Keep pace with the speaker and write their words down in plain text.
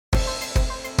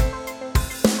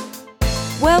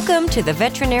Welcome to the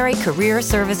Veterinary Career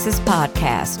Services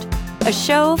Podcast, a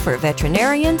show for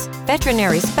veterinarians,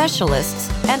 veterinary specialists,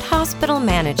 and hospital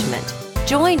management.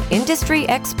 Join industry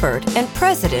expert and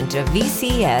president of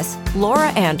VCS, Laura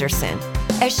Anderson,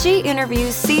 as she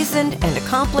interviews seasoned and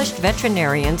accomplished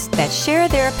veterinarians that share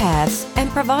their paths and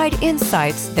provide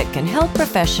insights that can help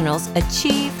professionals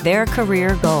achieve their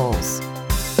career goals.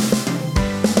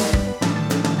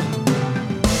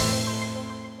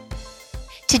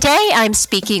 Today, I'm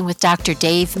speaking with Dr.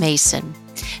 Dave Mason,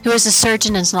 who is a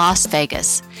surgeon in Las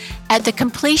Vegas. At the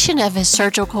completion of his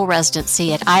surgical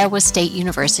residency at Iowa State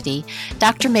University,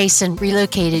 Dr. Mason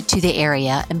relocated to the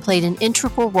area and played an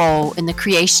integral role in the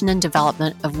creation and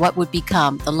development of what would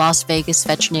become the Las Vegas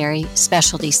Veterinary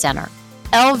Specialty Center.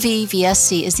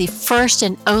 LVVSC is the first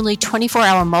and only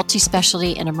 24-hour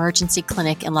multi-specialty and emergency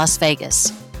clinic in Las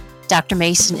Vegas. Dr.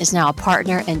 Mason is now a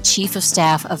partner and chief of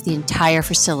staff of the entire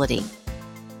facility.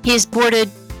 He is boarded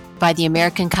by the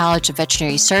American College of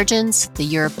Veterinary Surgeons, the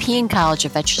European College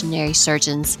of Veterinary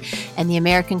Surgeons, and the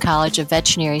American College of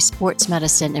Veterinary Sports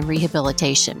Medicine and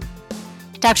Rehabilitation.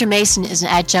 Dr. Mason is an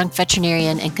adjunct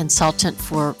veterinarian and consultant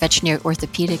for Veterinary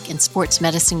Orthopedic and Sports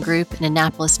Medicine Group in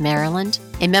Annapolis, Maryland,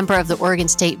 a member of the Oregon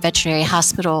State Veterinary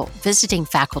Hospital visiting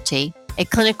faculty, a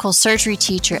clinical surgery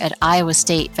teacher at Iowa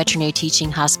State Veterinary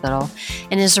Teaching Hospital,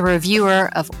 and is a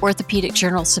reviewer of orthopedic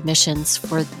journal submissions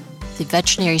for the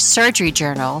Veterinary Surgery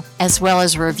Journal, as well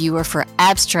as a reviewer for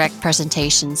abstract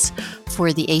presentations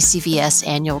for the DACVS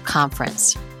annual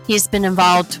conference. He has been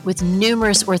involved with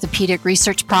numerous orthopedic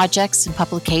research projects and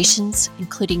publications,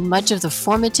 including much of the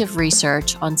formative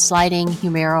research on sliding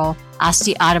humeral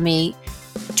osteotomy,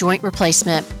 joint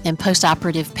replacement, and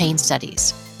postoperative pain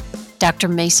studies. Dr.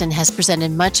 Mason has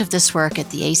presented much of this work at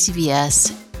the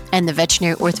DACVS and the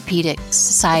Veterinary Orthopedic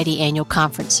Society annual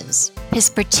conferences. His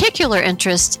particular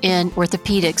interest in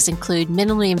orthopedics include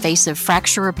minimally invasive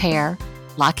fracture repair,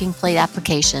 locking plate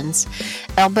applications,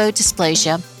 elbow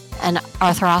dysplasia, and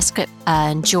arthroscopic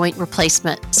and joint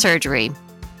replacement surgery.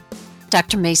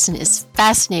 Dr. Mason is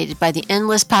fascinated by the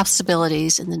endless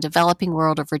possibilities in the developing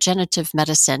world of regenerative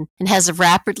medicine and has a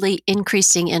rapidly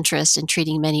increasing interest in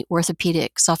treating many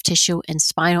orthopedic, soft tissue, and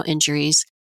spinal injuries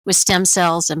with stem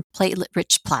cells and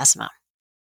platelet-rich plasma.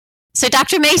 So,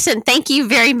 Dr. Mason, thank you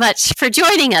very much for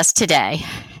joining us today.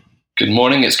 Good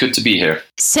morning. It's good to be here.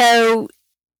 So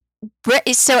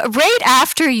right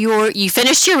after you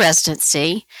finished your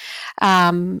residency,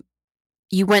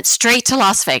 you went straight to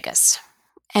Las Vegas.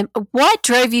 And what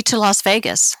drove you to Las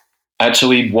Vegas?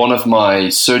 Actually, one of my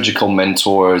surgical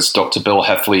mentors, Dr. Bill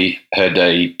Heffley, had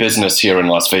a business here in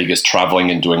Las Vegas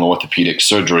traveling and doing orthopedic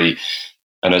surgery.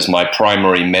 And as my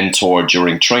primary mentor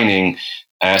during training,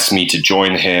 asked me to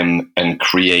join him and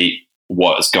create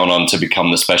what has gone on to become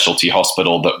the specialty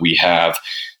hospital that we have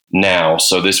now.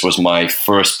 So this was my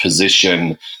first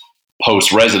position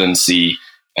post-residency,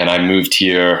 and I moved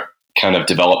here, kind of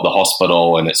developed the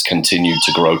hospital, and it's continued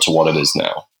to grow to what it is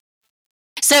now.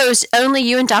 So it was only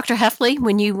you and Dr. Heffley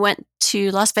when you went to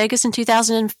Las Vegas in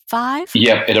 2005?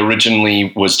 Yeah, it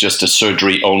originally was just a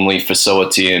surgery-only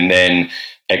facility and then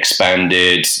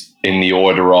expanded in the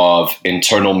order of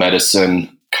internal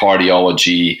medicine,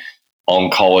 cardiology,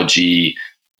 oncology,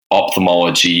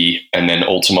 ophthalmology, and then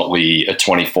ultimately a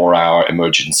 24-hour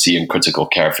emergency and critical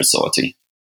care facility.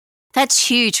 That's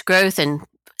huge growth in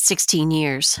 16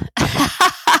 years.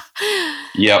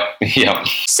 Yep.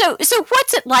 So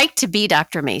what's it like to be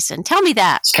Dr. Mason? Tell me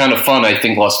that. It's kind of fun. I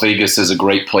think Las Vegas is a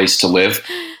great place to live.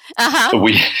 Uh-huh.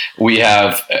 We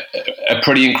have a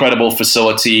pretty incredible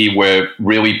facility. We're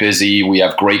really busy. We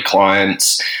have great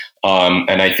clients.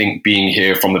 And I think being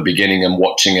here from the beginning and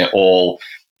watching it all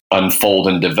unfold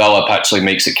and develop actually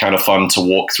makes it kind of fun to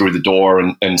walk through the door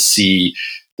and see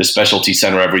the specialty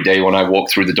center every day when I walk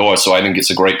through the door. So I think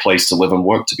it's a great place to live and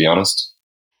work, to be honest.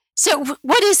 So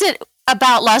what is it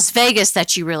about Las Vegas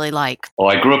that you really like? Well,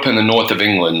 I grew up in the north of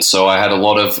England, so I had a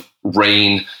lot of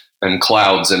rain and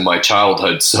clouds in my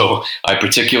childhood. So I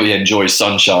particularly enjoy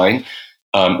sunshine.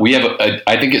 We have,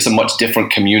 I think it's a much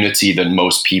different community than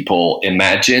most people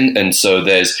imagine. And so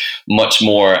there's much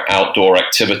more outdoor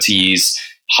activities,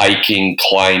 hiking,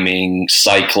 climbing,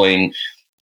 cycling.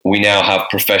 We now have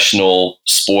professional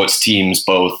sports teams,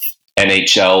 both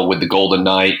NHL with the Golden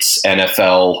Knights,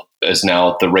 NFL, as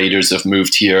now the Raiders have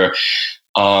moved here.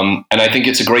 And I think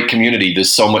it's a great community.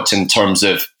 There's so much in terms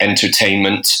of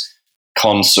entertainment,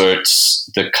 concerts.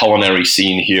 The culinary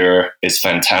scene here is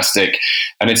fantastic.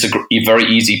 And it's a very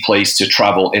easy place to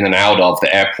travel in and out of.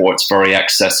 The airport's very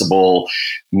accessible.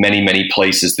 Many, many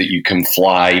places that you can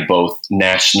fly, both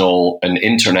national and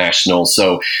international.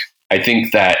 So I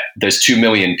think that there's 2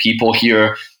 million people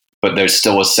here. but there's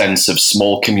still a sense of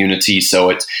small community.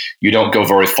 So you don't go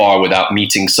very far without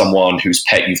meeting someone whose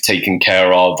pet you've taken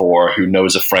care of or who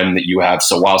knows a friend that you have.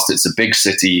 So whilst it's a big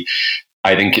city,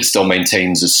 I think it still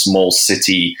maintains a small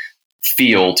city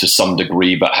feel to some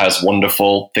degree, but has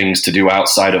wonderful things to do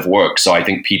outside of work. So I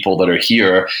think people that are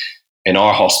here in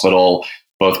our hospital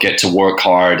both get to work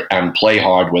hard and play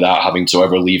hard without having to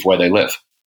ever leave where they live.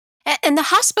 And the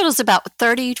hospital's about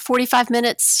 30 to 45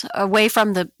 minutes away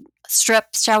from the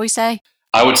strip, shall we say?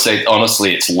 I would say,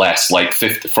 honestly, it's less. Like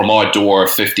from our door,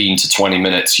 15 to 20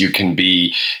 minutes, you can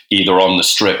be either on the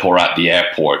strip or at the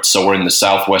airport. So we're in the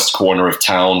southwest corner of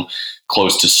town,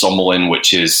 close to Summerlin,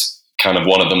 which is kind of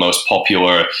one of the most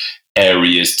popular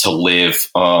areas to live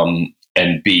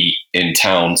and be in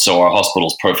town. So our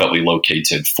hospital's perfectly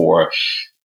located for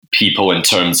people in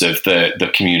terms of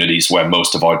the communities where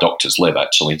most of our doctors live,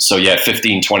 actually. So yeah,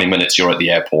 15, 20 minutes, you're at the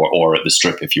airport or at the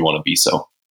strip if you want to be so.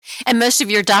 And most of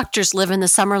your doctors live in the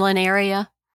Summerlin area?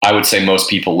 I would say most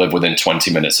people live within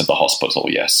 20 minutes of the hospital,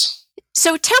 yes.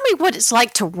 So tell me what it's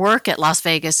like to work at Las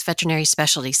Vegas Veterinary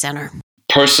Specialty Center.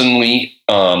 Personally,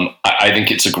 I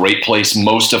think it's a great place.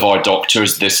 Most of our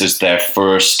doctors, this is their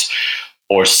first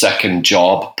or second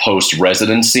job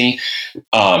post-residency.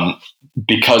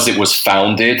 Because it was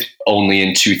founded only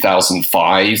in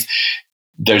 2005,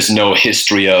 there's no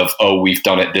history of, we've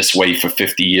done it this way for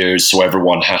 50 years, so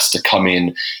everyone has to come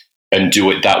in and do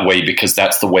it that way because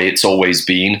that's the way it's always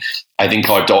been. I think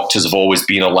our doctors have always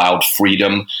been allowed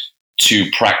freedom to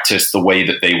practice the way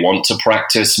that they want to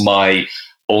practice. My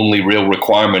only real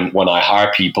requirement when I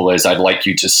hire people is I'd like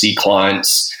you to see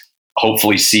clients,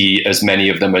 hopefully see as many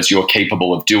of them as you're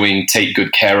capable of doing, take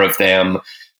good care of them,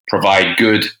 provide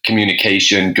good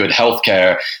communication, good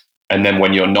healthcare, and then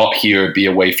when you're not here, be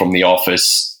away from the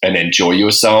office and enjoy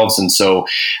yourselves. And so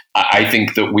I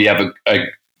think that we have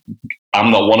I'm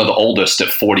not one of the oldest at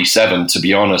 47, to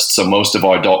be honest. So most of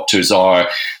our doctors are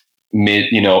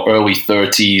early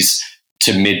 30s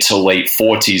to mid to late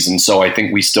 40s. And so I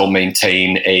think we still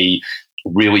maintain a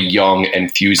really young,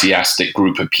 enthusiastic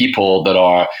group of people that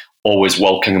are always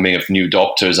welcoming of new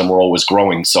doctors, and we're always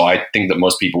growing. So I think that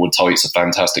most people would tell you it's a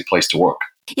fantastic place to work.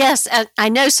 Yes, I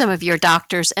know some of your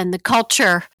doctors, and the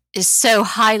culture is so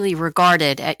highly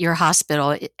regarded at your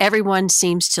hospital. Everyone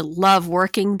seems to love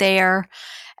working there,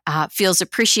 feels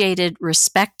appreciated,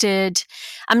 respected.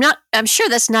 I'm sure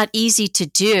that's not easy to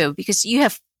do because you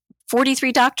have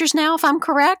 43 doctors now, if I'm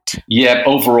correct? Yeah,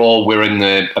 overall, we're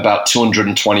in about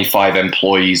 225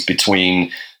 employees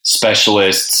between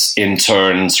specialists,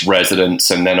 interns,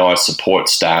 residents, and then our support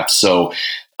staff. So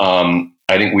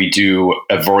I think we do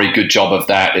a very good job of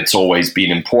that. It's always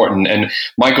been important. And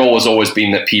my goal has always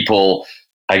been that people,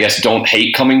 I guess, don't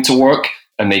hate coming to work,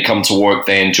 and they come to work,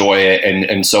 they enjoy it.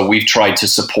 And so we've tried to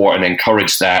support and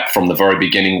encourage that from the very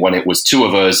beginning when it was two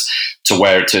of us to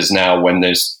where it is now when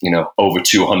there's, over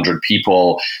 200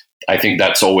 people. I think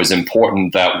that's always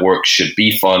important, that work should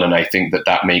be fun. And I think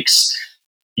that makes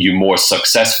you more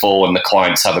successful and the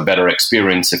clients have a better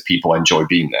experience if people enjoy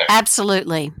being there.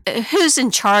 Absolutely. Who's in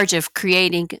charge of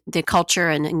creating the culture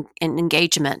and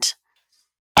engagement?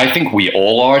 I think we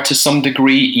all are to some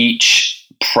degree. Each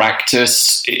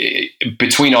practice,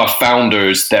 between our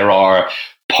founders, there are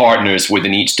partners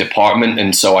within each department.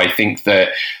 And so I think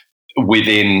that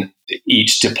within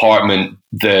each department,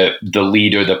 the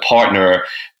leader, the partner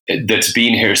that's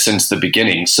been here since the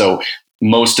beginning. So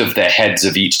most of the heads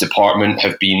of each department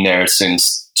have been there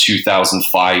since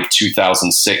 2005,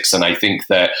 2006. And I think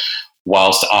that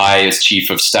whilst I, as chief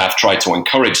of staff, try to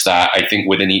encourage that, I think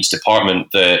within each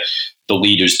department, the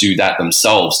leaders do that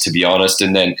themselves, to be honest.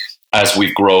 And then as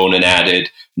we've grown and added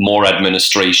more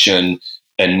administration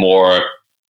and more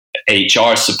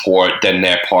HR support, then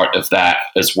they're part of that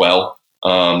as well.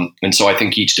 And so I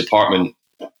think each department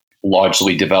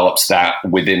largely develops that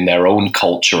within their own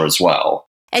culture as well.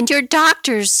 And your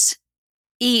doctors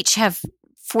each have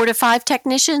 4 to 5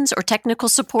 technicians or technical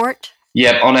support?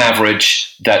 Yeah, on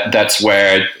average, that's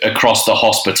where across the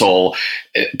hospital,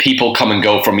 people come and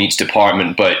go from each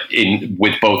department, but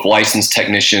with both licensed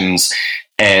technicians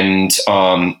and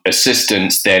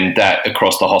assistants, then that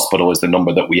across the hospital is the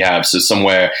number that we have. So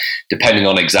somewhere, depending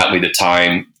on exactly the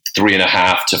time,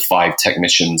 3.5 to 5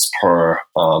 technicians per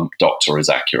doctor is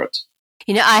accurate.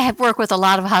 I have worked with a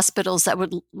lot of hospitals that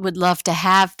would love to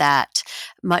have that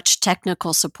much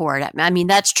technical support. I mean,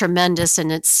 that's tremendous,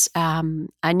 and it's.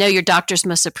 I know your doctors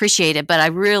must appreciate it, but I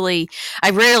rarely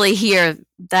hear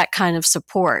that kind of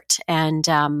support, and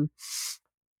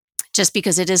just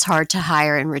because it is hard to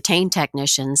hire and retain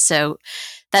technicians, so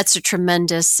that's a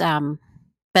tremendous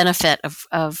benefit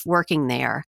of working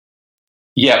there.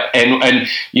 Yeah, and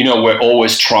we're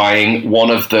always trying. One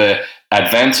of the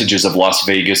advantages of Las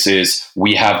Vegas is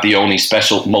we have the only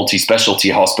multi-specialty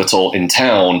hospital in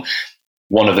town.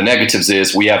 One of the negatives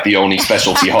is we have the only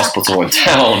specialty hospital in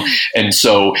town. And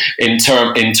so in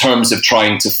terms of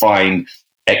trying to find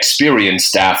experienced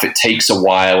staff, it takes a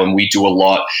while, and we do a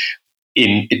lot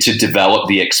to develop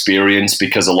the experience,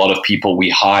 because a lot of people we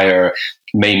hire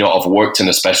may not have worked in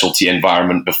a specialty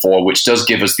environment before, which does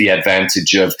give us the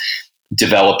advantage of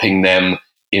developing them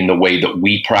in the way that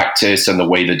we practice and the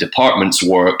way the departments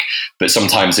work. But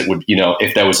sometimes it would,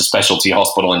 if there was a specialty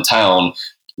hospital in town,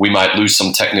 we might lose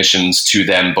some technicians to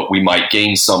them, but we might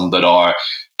gain some that are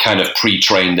kind of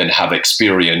pre-trained and have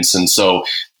experience. And so,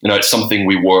 it's something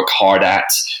we work hard at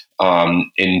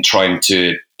in trying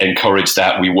to encourage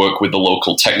that. We work with the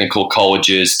local technical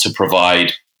colleges to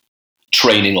provide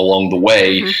training along the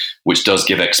way, which does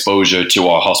give exposure to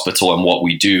our hospital and what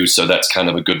we do. So that's kind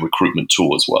of a good recruitment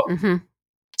tool as well. Mm-hmm.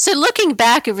 So looking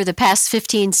back over the past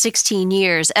 15, 16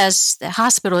 years, as the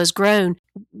hospital has grown,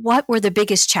 what were the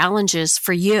biggest challenges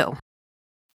for you?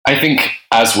 I think,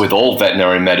 as with all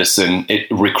veterinary medicine,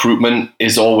 recruitment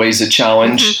is always a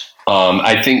challenge.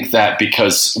 I think that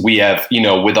because we have,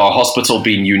 with our hospital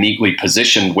being uniquely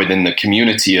positioned within the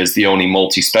community as the only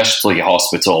multi-specialty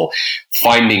hospital,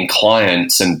 finding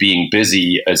clients and being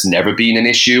busy has never been an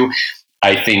issue.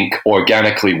 I think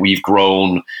organically we've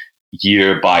grown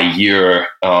year by year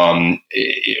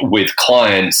with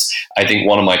clients. I think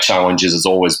one of my challenges has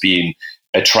always been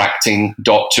attracting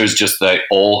doctors, just that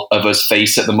all of us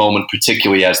face at the moment,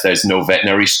 particularly as there's no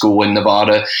veterinary school in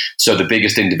Nevada. So the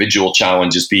biggest individual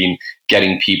challenge has been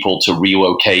getting people to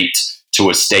relocate to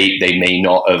a state they may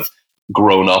not have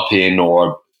grown up in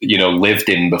or, lived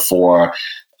in before.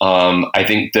 I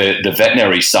think the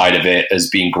veterinary side of it has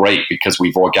been great because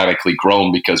we've organically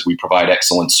grown, because we provide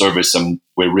excellent service, and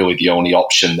we're really the only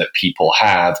option that people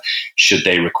have should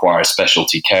they require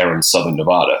specialty care in Southern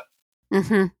Nevada.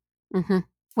 Mm-hmm. Mm-hmm.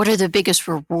 What are the biggest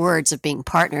rewards of being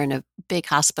partner in a big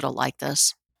hospital like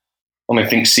this? And I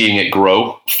think seeing it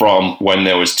grow from when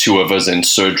there was 2 of us in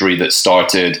surgery that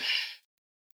started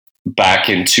back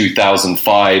in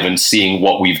 2005, and seeing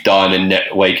what we've done,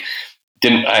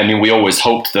 and we always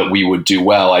hoped that we would do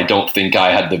well. I don't think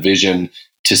I had the vision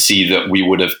to see that we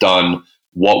would have done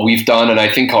what we've done. And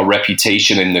I think our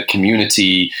reputation in the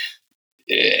community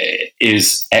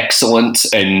is excellent.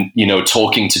 And,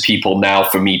 talking to people now,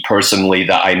 for me personally,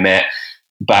 that I met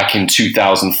back in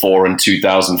 2004 and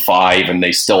 2005, and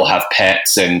they still have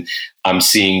pets, and I'm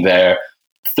seeing their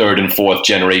 3rd and 4th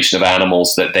generation of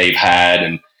animals that they've had,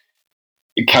 and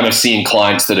kind of seeing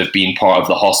clients that have been part of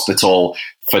the hospital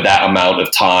for that amount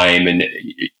of time, and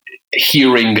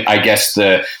hearing, I guess,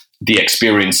 the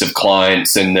experience of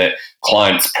clients, and that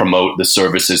clients promote the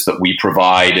services that we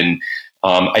provide. And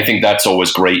I think that's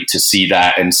always great to see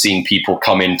that, and seeing people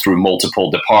come in through multiple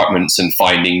departments and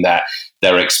finding that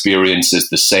their experience is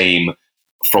the same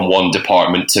from one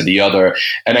department to the other.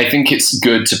 And I think it's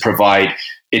good to provide,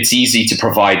 it's easy to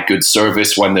provide good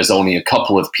service when there's only a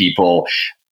couple of people.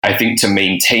 I think to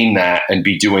maintain that and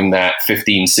be doing that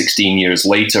 15, 16 years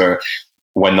later,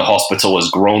 when the hospital has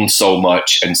grown so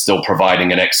much and still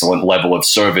providing an excellent level of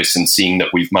service, and seeing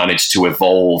that we've managed to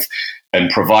evolve and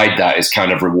provide that, is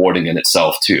kind of rewarding in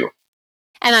itself too.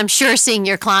 And I'm sure seeing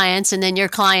your clients and then your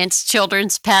clients'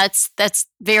 children's pets, that's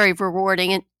very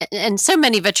rewarding. And so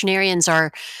many veterinarians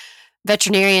are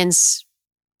veterinarians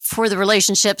for the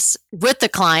relationships with the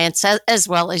clients as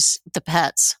well as the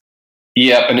pets.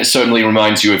 Yeah, and it certainly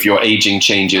reminds you of your aging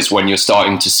changes when you're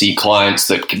starting to see clients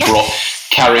that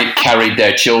carried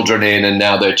their children in, and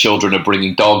now their children are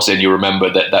bringing dogs in. You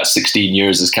remember that 16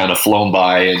 years has kind of flown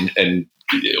by, and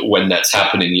when that's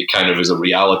happening, it kind of is a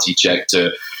reality check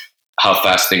to how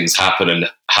fast things happen and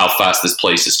how fast this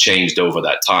place has changed over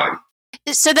that time.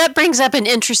 So that brings up an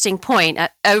interesting point.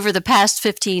 Over the past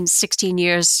 15, 16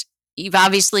 years, you've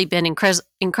obviously been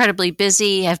incredibly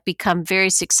busy, have become very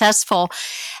successful.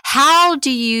 How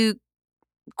do you,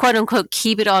 quote unquote,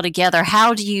 keep it all together?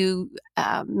 How do you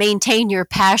maintain your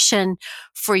passion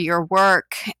for your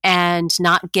work and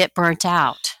not get burnt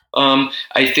out?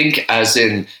 I think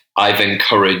I've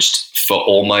encouraged for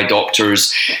all my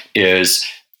doctors is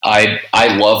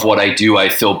I love what I do. I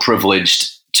feel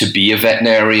privileged to be a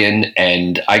veterinarian,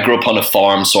 and I grew up on a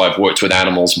farm, so I've worked with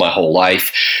animals my whole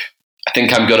life. I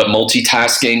think I'm good at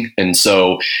multitasking, and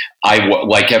so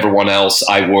like everyone else,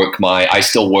 I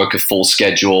still work a full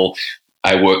schedule.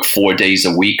 I work 4 days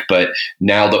a week, but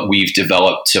now that we've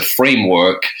developed a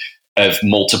framework of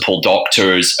multiple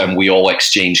doctors and we all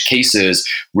exchange cases,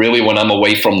 really when I'm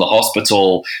away from the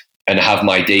hospital and have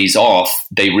my days off,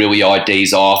 they really are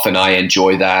days off, and I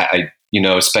enjoy that.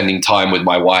 Spending time with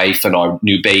my wife and our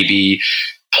new baby,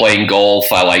 playing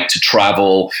golf. I like to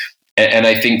travel. And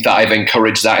I think that I've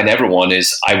encouraged that in everyone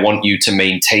is I want you to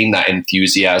maintain that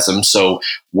enthusiasm. So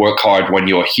work hard when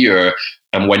you're here,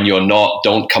 and when you're not,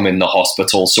 don't come in the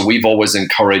hospital. So we've always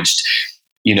encouraged,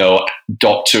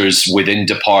 doctors within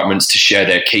departments to share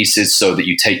their cases so that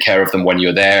you take care of them when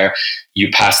you're there. You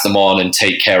pass them on and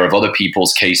take care of other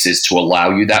people's cases to allow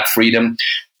you that freedom.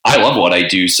 I love what I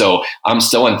do. So I'm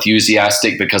still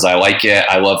enthusiastic because I like it.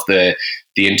 I love the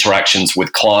interactions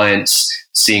with clients,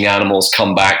 seeing animals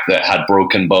come back that had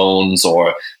broken bones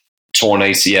or torn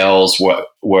ACLs,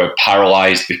 were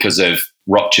paralyzed because of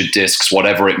ruptured discs,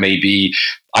 whatever it may be.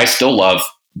 I still love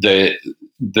the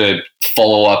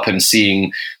follow-up and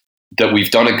seeing that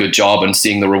we've done a good job and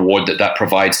seeing the reward that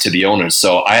provides to the owners.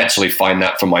 So I actually find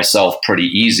that for myself pretty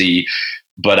easy.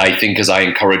 But I think as I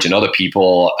encourage in other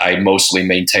people, I mostly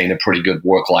maintain a pretty good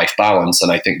work-life balance.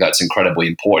 And I think that's incredibly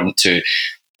important to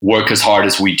work as hard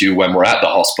as we do when we're at the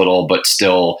hospital, but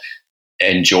still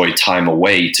enjoy time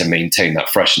away to maintain that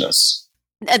freshness.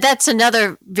 That's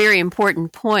another very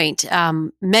important point.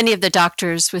 Many of the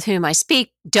doctors with whom I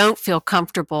speak don't feel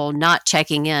comfortable not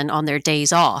checking in on their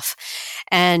days off.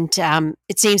 And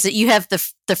it seems that you have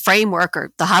the framework,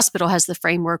 or the hospital has the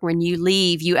framework. When you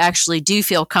leave, you actually do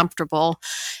feel comfortable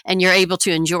and you're able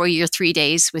to enjoy your 3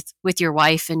 days with your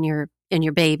wife and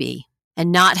your baby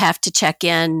and not have to check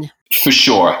in. For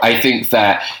sure. I think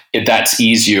that that's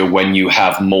easier when you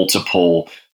have multiple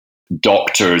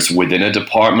doctors within a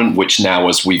department, which now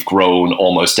as we've grown,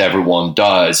 almost everyone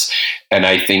does. And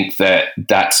I think that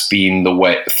that's been the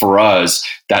way for us.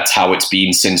 That's how it's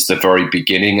been since the very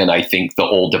beginning. And I think that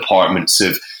all departments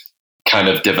have kind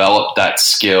of developed that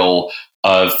skill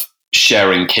of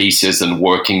sharing cases and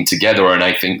working together. And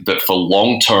I think that for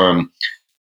long-term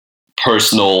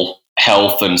personal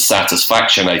health and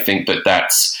satisfaction, I think that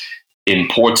that's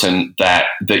important that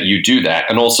you do that.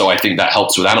 And also I think that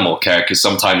helps with animal care, because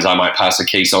sometimes I might pass a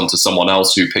case on to someone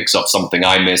else who picks up something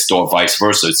I missed or vice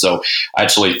versa. So I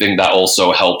actually think that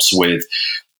also helps with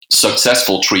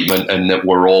successful treatment, and that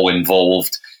we're all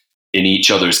involved in each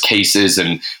other's cases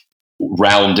and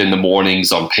round in the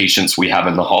mornings on patients we have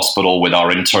in the hospital with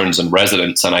our interns and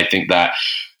residents. And I think that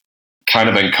kind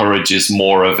of encourages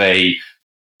more of a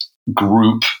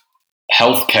group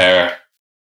healthcare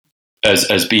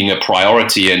as being a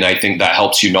priority. And I think that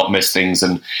helps you not miss things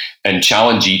and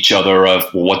challenge each other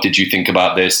of, well, what did you think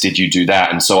about this? Did you do that?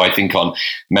 And so I think on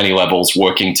many levels,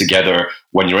 working together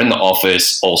when you're in the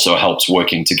office also helps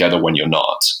working together when you're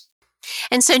not.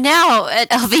 And so now at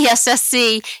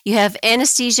LVSSC, you have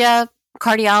anesthesia,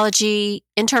 cardiology,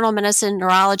 internal medicine,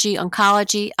 neurology,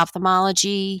 oncology,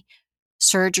 ophthalmology,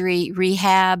 surgery,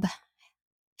 rehab.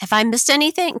 Have I missed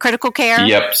anything? Critical care?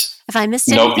 Yep. Have I missed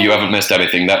anything? Nope, you haven't missed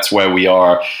anything. That's where we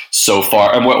are so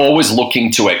far. And we're always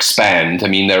looking to expand. I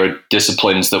mean, there are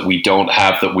disciplines that we don't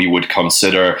have that we would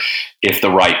consider if the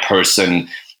right person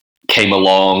came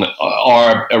along.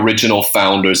 Our original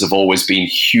founders have always been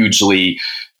hugely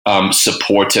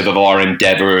supportive of our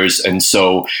endeavors. And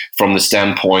so from the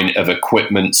standpoint of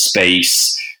equipment,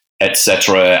 space,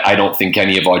 etc., I don't think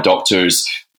any of our doctors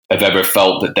have ever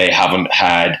felt that they haven't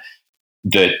had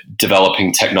the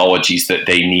developing technologies that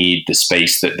they need, the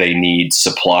space that they need,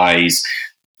 supplies,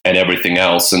 and everything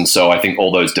else. And so I think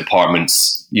all those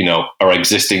departments, are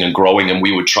existing and growing, and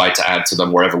we would try to add to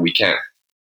them wherever we can.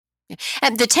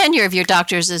 And the tenure of your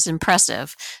doctors is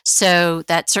impressive. So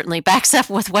that certainly backs up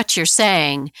with what you're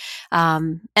saying.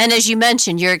 And as you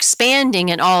mentioned, you're expanding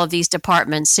in all of these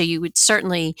departments. So you would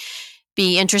certainly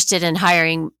be interested in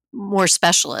hiring more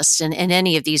specialists in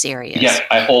any of these areas.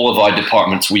 Yeah, all of our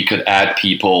departments, we could add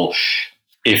people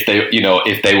if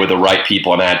they were the right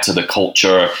people and add to the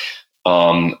culture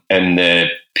and the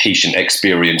patient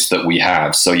experience that we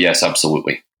have. So yes,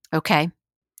 absolutely. Okay.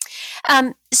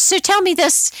 So tell me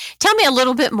a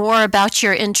little bit more about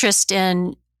your interest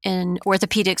in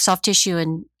orthopedic soft tissue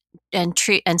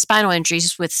and spinal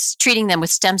injuries, with treating them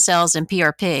with stem cells and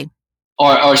PRP.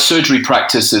 Our surgery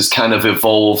practice has kind of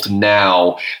evolved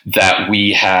now that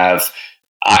we have.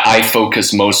 I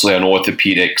focus mostly on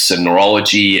orthopedics and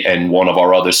neurology, and one of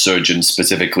our other surgeons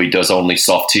specifically does only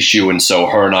soft tissue. And so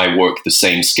her and I work the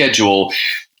same schedule.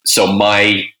 So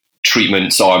my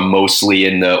treatments are mostly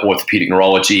in the orthopedic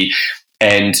neurology.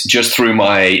 And just through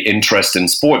my interest in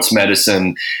sports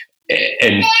medicine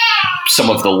and some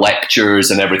of the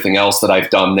lectures and everything else that I've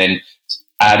done, then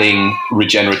adding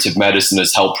regenerative medicine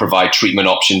has helped provide treatment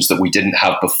options that we didn't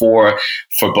have before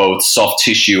for both soft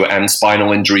tissue and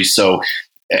spinal injuries. So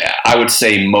I would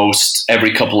say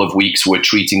every couple of weeks, we're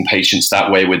treating patients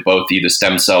that way with both either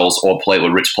stem cells or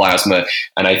platelet-rich plasma.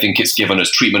 And I think it's given us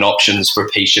treatment options for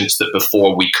patients that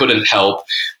before we couldn't help,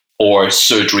 or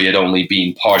surgery had only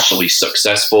been partially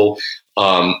successful.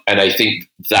 And I think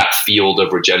that field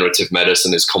of regenerative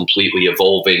medicine is completely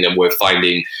evolving, and we're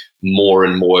finding more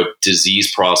and more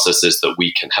disease processes that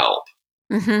we can help.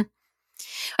 Mm-hmm.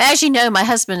 As you know, my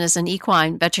husband is an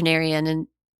equine veterinarian, and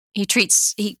he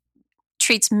treats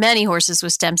many horses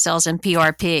with stem cells and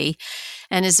PRP,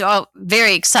 and is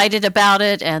very excited about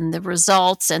it and the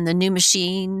results and the new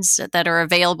machines that are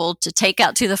available to take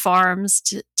out to the farms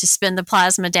to spin the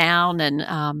plasma down.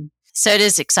 And so it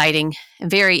is exciting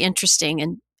and very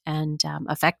interesting and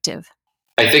effective.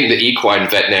 I think the equine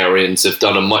veterinarians have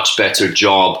done a much better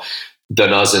job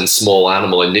than us in small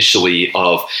animal initially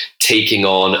of taking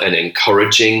on and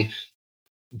encouraging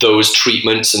those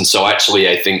treatments. And so actually,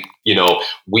 I think,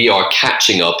 we are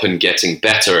catching up and getting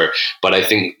better. But I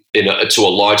think to a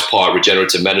large part,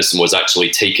 regenerative medicine was actually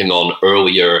taken on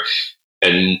earlier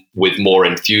and with more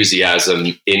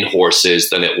enthusiasm in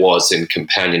horses than it was in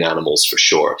companion animals, for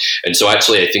sure. And so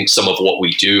actually, I think some of what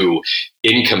we do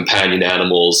in companion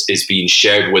animals is being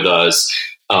shared with us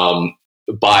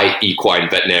by equine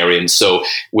veterinarians. So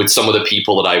with some of the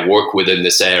people that I work with in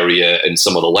this area and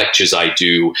some of the lectures I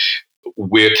do,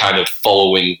 we're kind of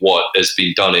following what has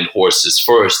been done in horses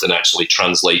first and actually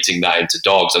translating that into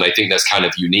dogs. And I think that's kind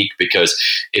of unique, because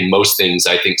in most things,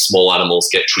 I think small animals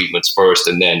get treatments first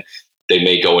and then they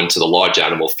may go into the large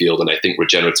animal field. And I think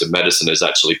regenerative medicine has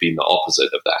actually been the opposite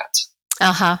of that.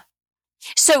 Uh-huh.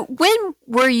 So when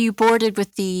were you boarded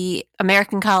with the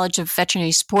American College of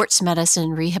Veterinary Sports Medicine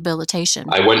and Rehabilitation?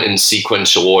 I went in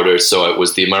sequential order. So it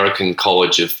was the American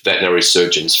College of Veterinary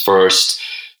Surgeons first,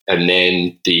 and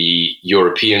then the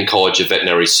European College of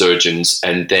Veterinary Surgeons.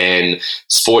 And then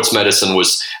sports medicine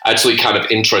was actually kind of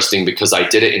interesting because I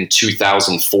did it in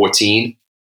 2014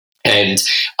 and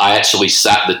I actually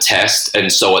sat the test.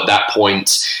 And so at that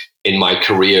point in my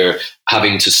career,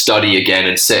 having to study again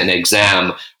and sit an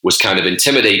exam was kind of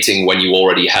intimidating when you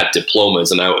already had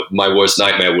diplomas. And my worst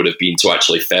nightmare would have been to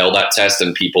actually fail that test,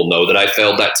 and people know that I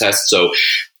failed that test. So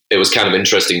it was kind of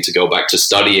interesting to go back to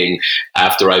studying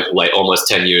after almost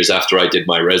 10 years after I did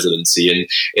my residency. And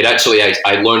it actually,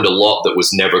 I learned a lot that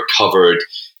was never covered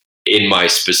in my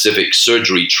specific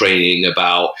surgery training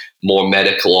about more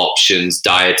medical options,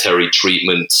 dietary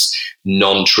treatments,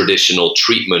 non-traditional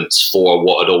treatments for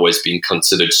what had always been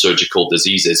considered surgical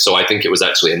diseases. So I think it was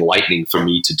actually enlightening for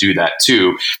me to do that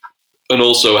too, and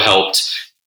also helped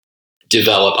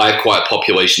develop. I have quite a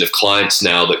population of clients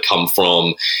now that come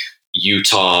from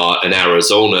Utah and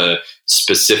Arizona,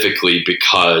 specifically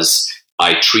because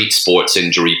I treat sports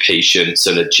injury patients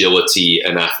and agility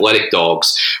and athletic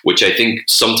dogs, which I think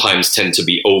sometimes tend to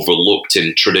be overlooked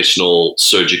in traditional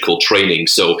surgical training.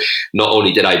 So not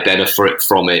only did I benefit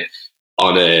from it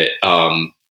on a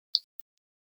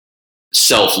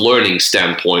self-learning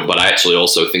standpoint, but I actually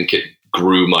also think it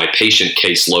grew my patient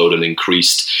caseload and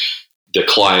increased the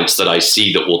clients that I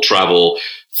see that will travel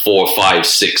 4, 5,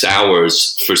 6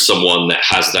 hours for someone that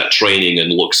has that training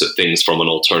and looks at things from an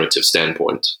alternative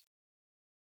standpoint.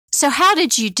 So how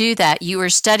did you do that? You were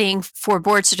studying for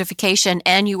board certification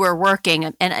and you were working.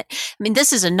 And I mean,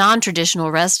 this is a non-traditional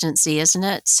residency, isn't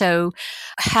it? So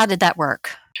how did that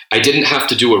work? I didn't have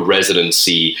to do a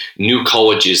residency. New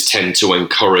colleges tend to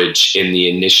encourage in the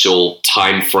initial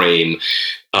time frame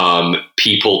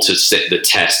people to sit the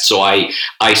test. So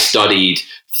I studied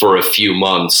for a few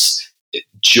months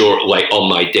on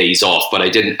my days off, but I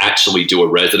didn't actually do a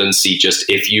residency. Just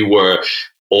if you were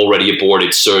already a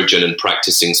boarded surgeon and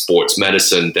practicing sports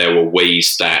medicine, there were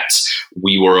ways that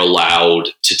we were allowed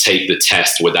to take the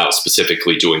test without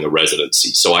specifically doing a residency.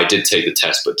 So I did take the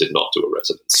test, but did not do a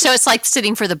residency. So it's like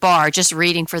sitting for the bar, just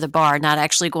reading for the bar, not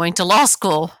actually going to law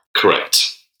school.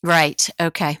 Correct. Right.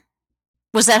 Okay.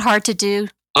 Was that hard to do?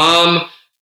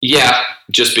 Yeah,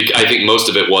 I think most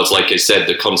of it was, like I said,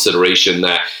 the consideration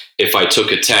that if I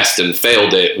took a test and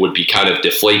failed it would be kind of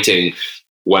deflating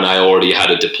when I already had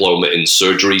a diploma in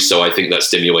surgery. So I think that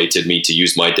stimulated me to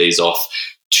use my days off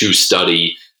to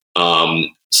study.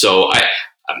 So I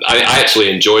actually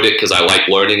enjoyed it because I like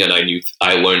learning, and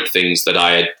I learned things that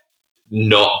I had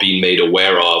not been made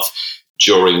aware of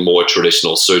during more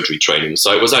traditional surgery training.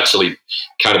 So it was actually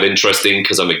kind of interesting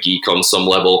because I'm a geek on some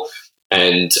level,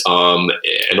 and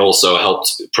also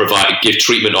helped give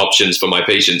treatment options for my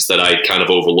patients that I'd kind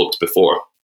of overlooked before.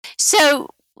 So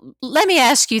let me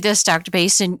ask you this, Dr.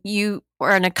 Mason. You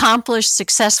were an accomplished,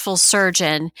 successful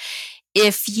surgeon.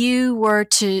 If you were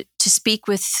to speak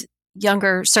with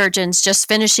younger surgeons just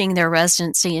finishing their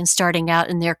residency and starting out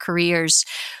in their careers,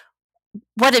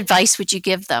 what advice would you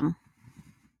give them?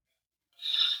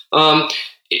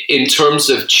 In terms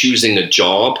of choosing a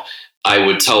job, I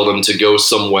would tell them to go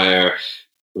somewhere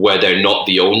where they're not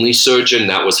the only surgeon.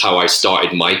 That was how I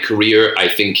started my career. I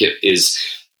think it is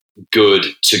good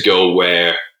to go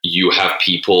where you have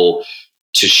people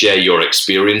to share your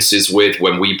experiences with.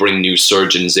 When we bring new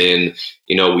surgeons in,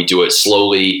 we do it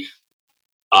slowly.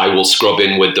 I will scrub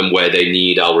in with them where they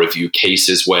need. I'll review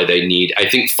cases where they need. I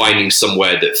think finding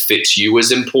somewhere that fits you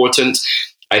is important.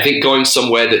 I think going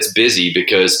somewhere that's busy,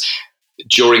 because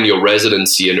during your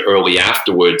residency and early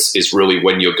afterwards is really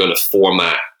when you're going to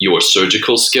format your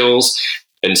surgical skills.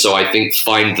 And so I think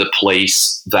find the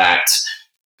place that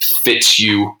fits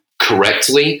you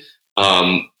correctly.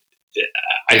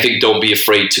 I think don't be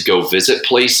afraid to go visit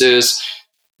places.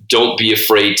 Don't be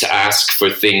afraid to ask for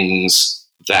things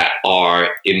that are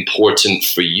important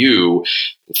for you.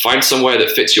 Find somewhere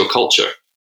that fits your culture.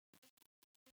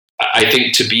 I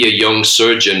think to be a young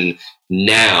surgeon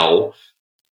now,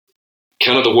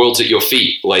 kind of the world's at your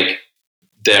feet. Like,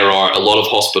 there are a lot of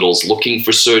hospitals looking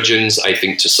for surgeons. I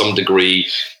think to some degree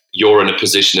you're in a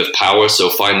position of power. So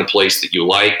find the place that you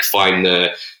like, find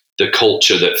the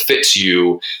culture that fits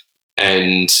you,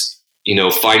 and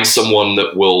find someone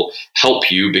that will help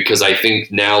you. Because I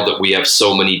think now that we have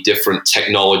so many different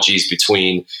technologies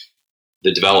between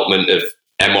the development of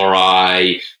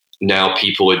MRI, now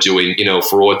people are doing,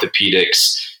 for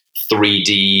orthopedics,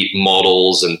 3D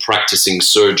models and practicing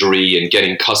surgery and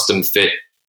getting custom fit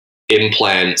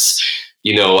implants.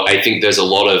 I think there's a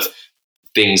lot of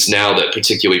things now that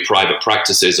particularly private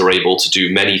practices are able to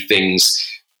do many things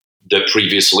that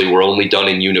previously were only done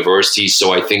in universities.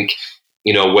 So I think,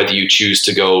 whether you choose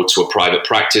to go to a private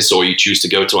practice or you choose to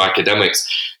go to academics,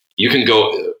 you can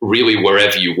go really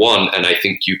wherever you want. And I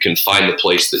think you can find the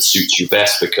place that suits you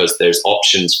best, because there's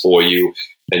options for you,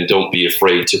 and don't be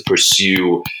afraid to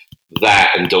pursue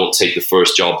that, and don't take the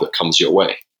first job that comes your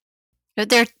way.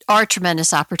 There are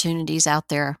tremendous opportunities out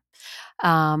there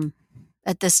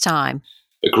at this time.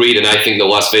 Agreed. And I think that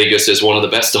Las Vegas is one of the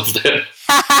best of them.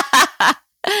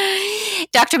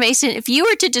 Dr. Mason, if you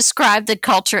were to describe the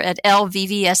culture at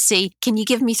LVVSC, can you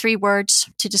give me 3 words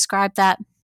to describe that?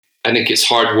 I think it's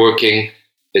hardworking,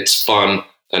 it's fun,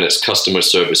 and it's customer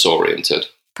service oriented.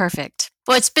 Perfect.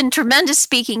 Well, it's been tremendous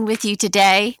speaking with you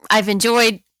today. I've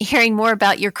enjoyed hearing more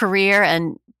about your career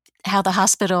and how the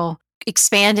hospital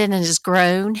expanded and has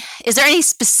grown. Is there any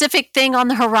specific thing on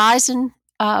the horizon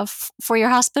for your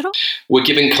hospital? We're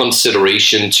giving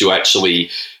consideration to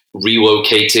actually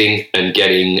relocating and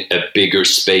getting a bigger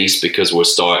space, because we're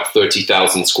starting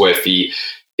 30,000 square feet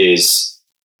is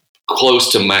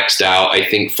close to maxed out, I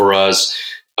think, for us.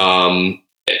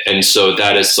 And so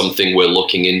that is something we're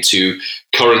looking into.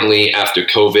 Currently, after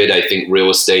COVID, I think real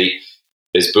estate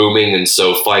is booming. And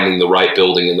so finding the right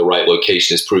building in the right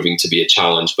location is proving to be a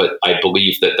challenge. But I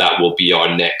believe that will be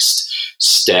our next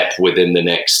step within the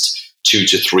next 2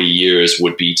 to 3 years,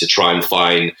 would be to try and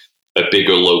find a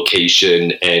bigger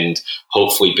location and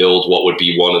hopefully build what would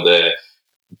be one of the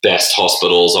best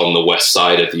hospitals on the west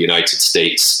side of the United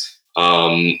States,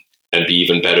 and be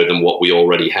even better than what we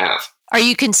already have. Are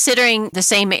you considering the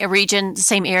same region, the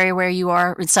same area where you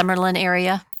are in Summerlin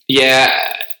area? Yeah,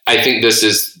 I think this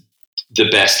is the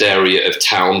best area of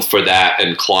town for that,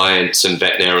 and clients and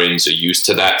veterinarians are used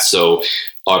to that. So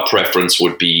our preference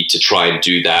would be to try and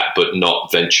do that, but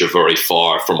not venture very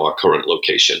far from our current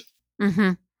location.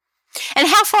 Mm-hmm. And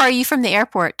how far are you from the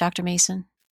airport, Dr. Mason?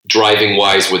 Driving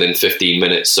wise, within 15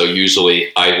 minutes. So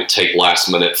usually I will take last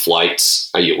minute flights.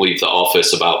 I leave the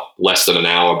office about less than an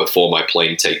hour before my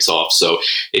plane takes off. So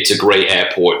it's a great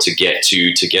airport to get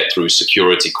through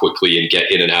security quickly and get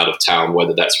in and out of town,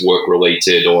 whether that's work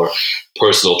related or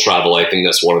personal travel. I think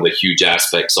that's one of the huge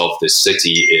aspects of this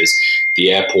city is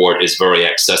the airport is very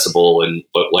accessible.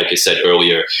 But like I said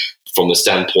earlier, from the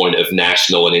standpoint of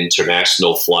national and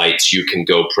international flights, you can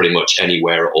go pretty much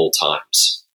anywhere at all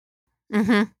times.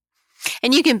 Mm-hmm.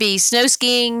 And you can be snow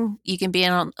skiing, you can be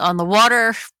on the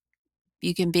water,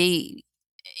 you can be,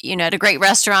 at a great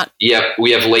restaurant. Yeah,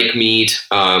 we have Lake Mead.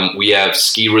 We have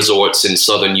ski resorts in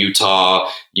southern Utah.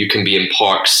 You can be in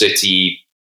Park City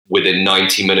within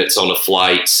 90 minutes on a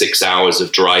flight, 6 hours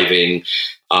of driving.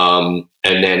 And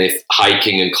then if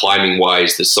hiking and climbing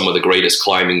wise, there's some of the greatest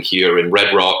climbing here in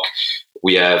Red Rock.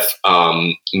 We have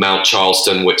Mount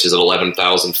Charleston, which is at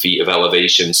 11,000 feet of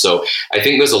elevation. So I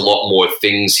think there's a lot more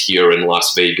things here in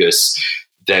Las Vegas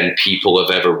than people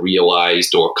have ever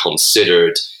realized or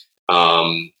considered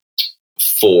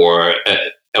for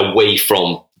away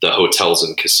from the hotels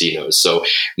and casinos. So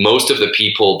most of the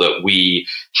people that we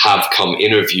have come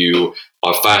interview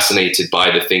are fascinated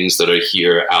by the things that are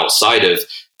here outside of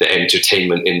the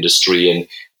entertainment industry. And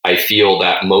I feel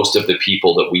that most of the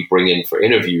people that we bring in for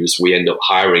interviews, we end up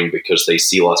hiring because they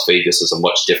see Las Vegas as a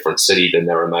much different city than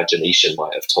their imagination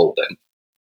might have told them.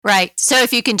 Right. So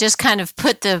if you can just kind of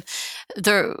put the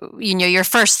your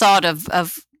first thought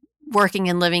of working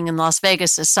and living in Las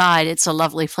Vegas aside, it's a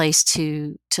lovely place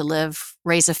to live,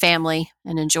 raise a family,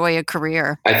 and enjoy a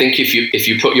career. I think if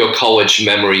you put your college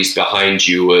memories behind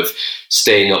you of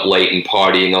staying up late and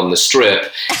partying on the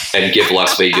Strip and give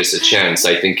Las Vegas a chance,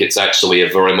 I think it's actually a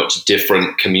very much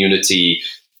different community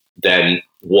than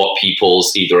what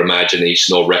people's either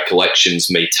imagination or recollections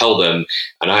may tell them.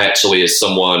 And I actually, as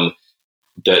someone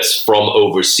that's from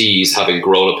overseas, having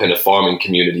grown up in a farming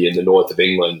community in the north of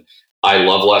England, I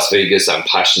love Las Vegas. I'm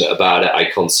passionate about it. I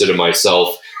consider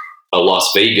myself a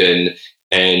Las Vegan,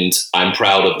 and I'm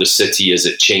proud of the city as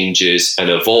it changes and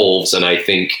evolves. And I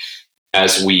think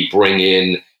as we bring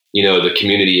in, the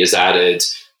community has added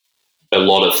a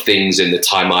lot of things in the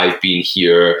time I've been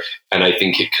here, and I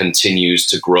think it continues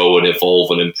to grow and evolve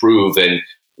and improve. And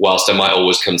whilst I might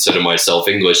always consider myself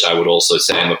English, I would also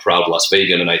say I'm a proud Las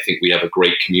Vegan, and I think we have a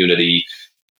great community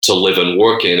to live and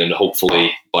work in, and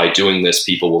hopefully by doing this,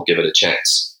 people will give it a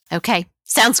chance. Okay,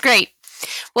 sounds great.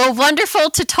 Well,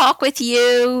 wonderful to talk with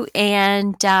you,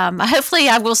 and hopefully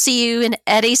I will see you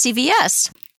at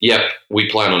DACVS. Yep, we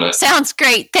plan on it. Sounds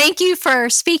great. Thank you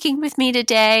for speaking with me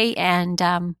today, and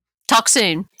talk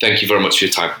soon. Thank you very much for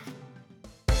your time.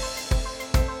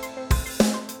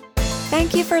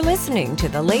 Thank you for listening to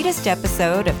the latest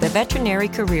episode of the Veterinary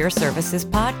Career Services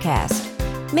Podcast.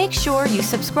 Make sure you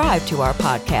subscribe to our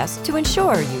podcast to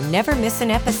ensure you never miss an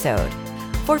episode.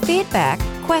 For feedback,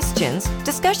 questions,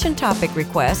 discussion topic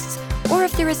requests, or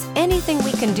if there is anything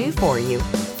we can do for you,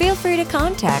 feel free to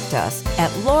contact us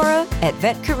at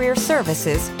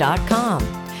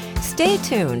laura@vetcareerservices.com. Stay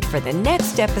tuned for the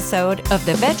next episode of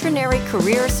the Veterinary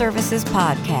Career Services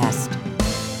Podcast.